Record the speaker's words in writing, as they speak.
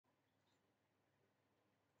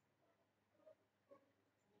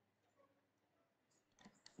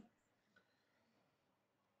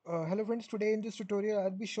Hello friends, today in this tutorial I'll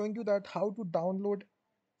be showing you that how to download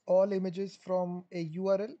all images from a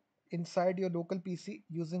URL inside your local PC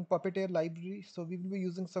using Puppeteer library. So we will be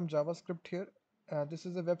using some JavaScript here. This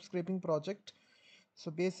is a web scraping project.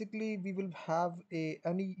 So basically we will have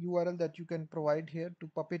any URL that you can provide here to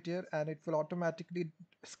Puppeteer, and it will automatically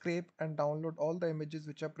scrape and download all the images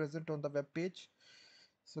which are present on the web page.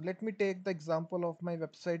 So let me take the example of my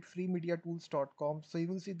website freemediatools.com. So you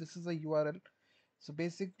will see this is a URL. So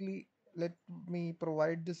basically, let me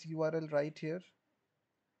provide this URL right here.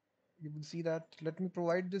 You will see that. Let me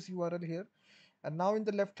provide this URL here. And now in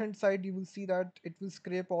the left hand side, you will see that it will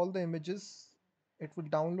scrape all the images. It will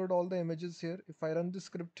download all the images here. If I run this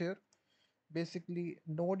script here, basically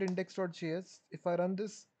node index.js, if I run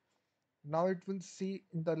this, now it will see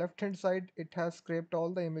in the left hand side, it has scraped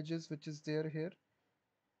all the images which is there here.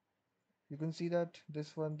 You can see that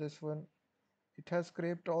this one, it has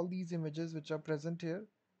scraped all these images which are present here.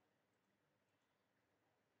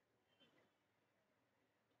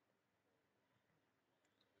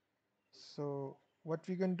 So what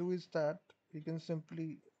we can do is that we can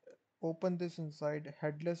simply open this inside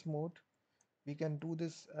headless mode. We can do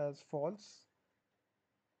this as false.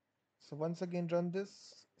 So once again run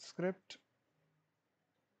this script.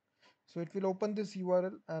 So it will open this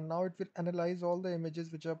URL, and now it will analyze all the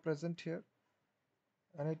images which are present here,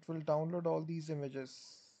 and it will download all these images.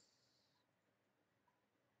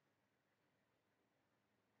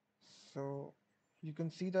 So you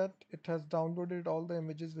can see that it has downloaded all the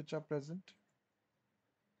images which are present.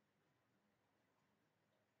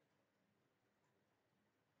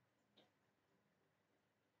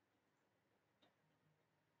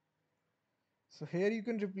 So here you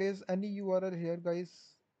can replace any URL here, guys.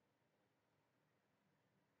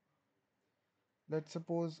 Let's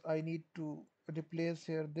suppose I need to replace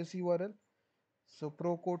here this URL. So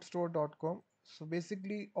procodestore.com. So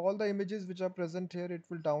basically all the images which are present here, it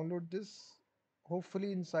will download this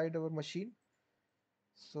hopefully inside our machine.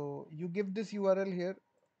 So you give this URL here,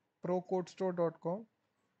 procodestore.com,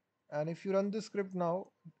 and if you run this script now,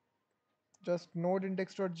 just node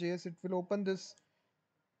index.js, it will open this,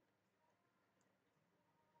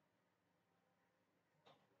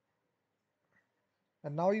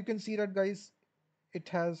 and now you can see that, guys, it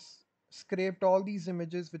has scraped all these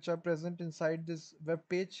images which are present inside this web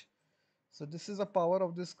page. So this is the power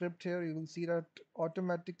of this script here. You will see that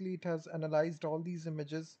automatically it has analyzed all these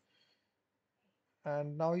images,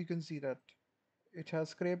 and now you can see that it has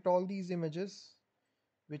scraped all these images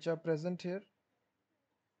which are present here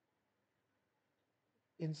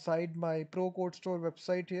inside my Pro Code Store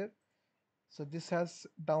website here. So this has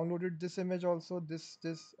downloaded this image also, this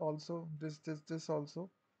also, this also.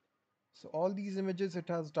 So all these images it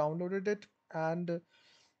has downloaded it, and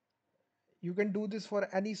you can do this for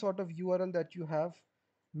any sort of URL that you have.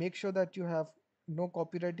 Make sure that you have no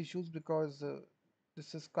copyright issues, because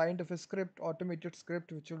this is kind of a script, automated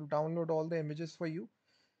script, which will download all the images for you.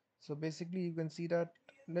 So basically you can see that.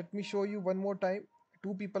 Let me show you one more time.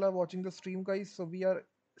 Two people are watching the stream, guys. So we are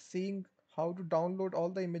seeing how to download all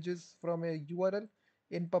the images from a URL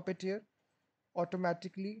in Puppeteer.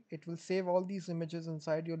 Automatically it will save all these images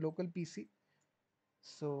inside your local PC.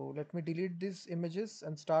 So let me delete these images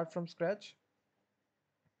and start from scratch.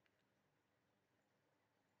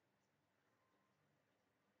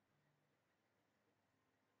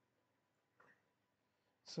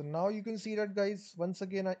 So now you can see that, guys, once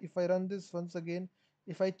again, if I run this once again,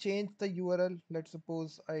 if I change the URL, let's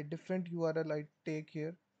suppose a different URL I take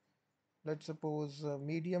here, let's suppose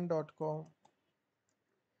medium.com,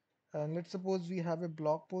 and let's suppose we have a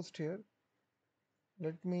blog post here.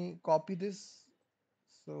 Let me copy this.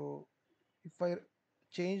 So if I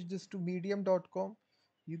change this to medium.com,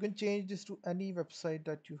 you can change this to any website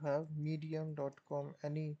that you have, medium.com,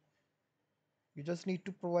 any. You just need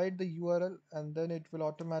to provide the URL, and then it will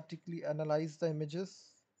automatically analyze the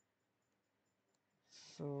images.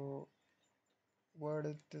 So what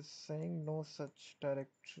it is saying, no such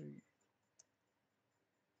directory.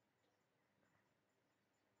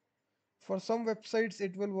 For some websites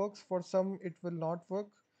it will work, for some it will not work.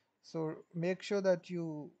 So make sure that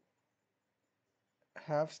you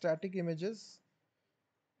have static images,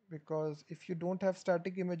 because if you don't have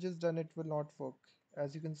static images, then it will not work.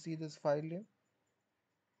 As you can see this file name.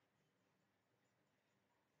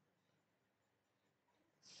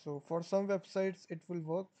 So for some websites it will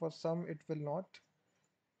work, for some it will not.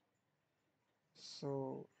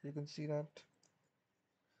 So you can see that.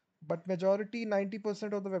 But majority,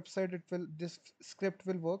 90% of the website, it will, this script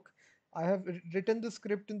will work. I have written the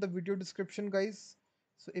script in the video description, guys.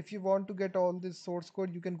 So if you want to get all this source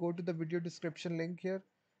code, you can go to the video description link here.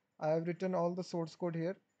 I have written all the source code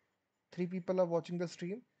here. 3 people are watching the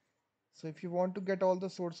stream. So if you want to get all the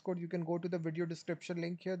source code, you can go to the video description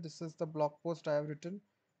link here. This is the blog post I have written.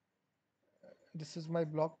 This is my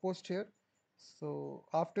blog post here. So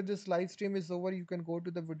after this live stream is over, you can go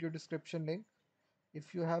to the video description link.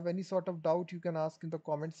 If you have any sort of doubt, you can ask in the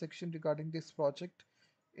comment section regarding this project.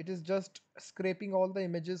 It is just scraping all the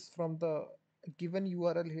images from the given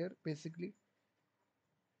URL here, basically.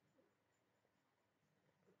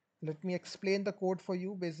 Let me explain the code for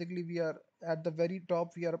you. Basically, we are at the very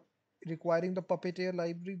top, we are requiring the Puppeteer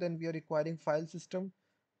library, then we are requiring file system,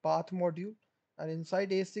 path module, and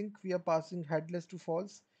inside async, we are passing headless to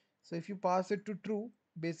false. So if you pass it to true,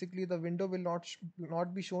 basically the window will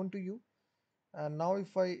not be shown to you. And now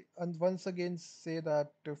if I once again say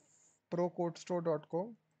that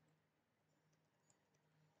procodestore.com,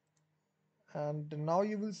 and now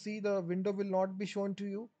you will see the window will not be shown to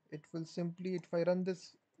you. It will simply, if I run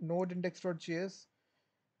this node index.js,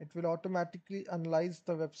 it will automatically analyze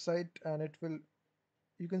the website, and it will,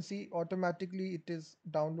 you can see automatically it is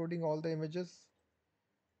downloading all the images.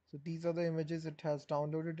 So these are the images, it has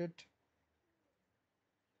downloaded it.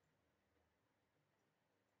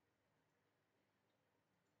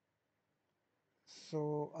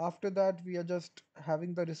 So after that, we are just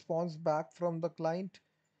having the response back from the client.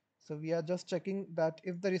 So we are just checking that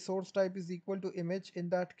if the resource type is equal to image, in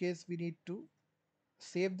that case we need to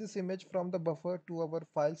save this image from the buffer to our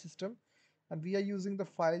file system, and we are using the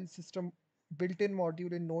file system built-in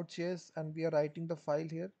module in Node.js, and we are writing the file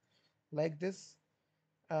here like this.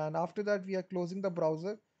 And after that, we are closing the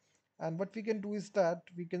browser, and what we can do is that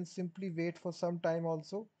we can simply wait for some time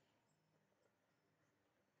also.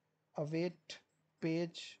 Await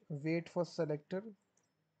page, wait for selector.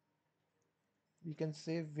 We can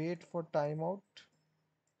say wait for timeout.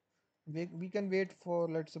 We can wait for,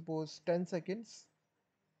 let's suppose, 10 seconds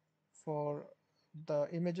for the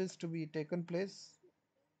images to be taken place.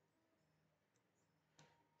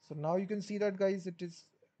 So now you can see that, guys, it is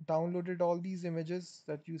downloaded all these images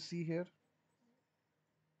that you see here.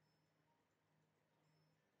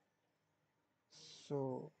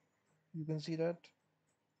 So you can see that.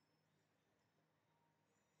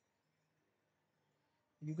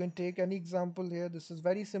 You can take any example here. This is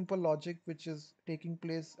very simple logic which is taking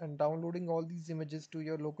place and downloading all these images to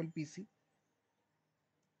your local PC.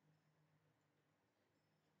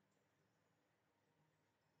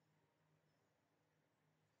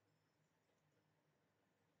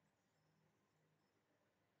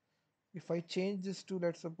 If I change this to,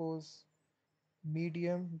 let's suppose,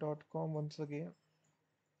 medium.com once again.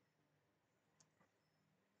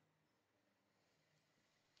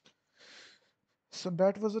 So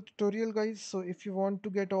that was a tutorial, guys. So if you want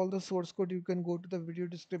to get all the source code, you can go to the video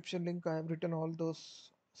description link. I have written all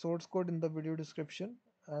those source code in the video description.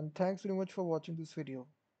 And thanks very much for watching this video.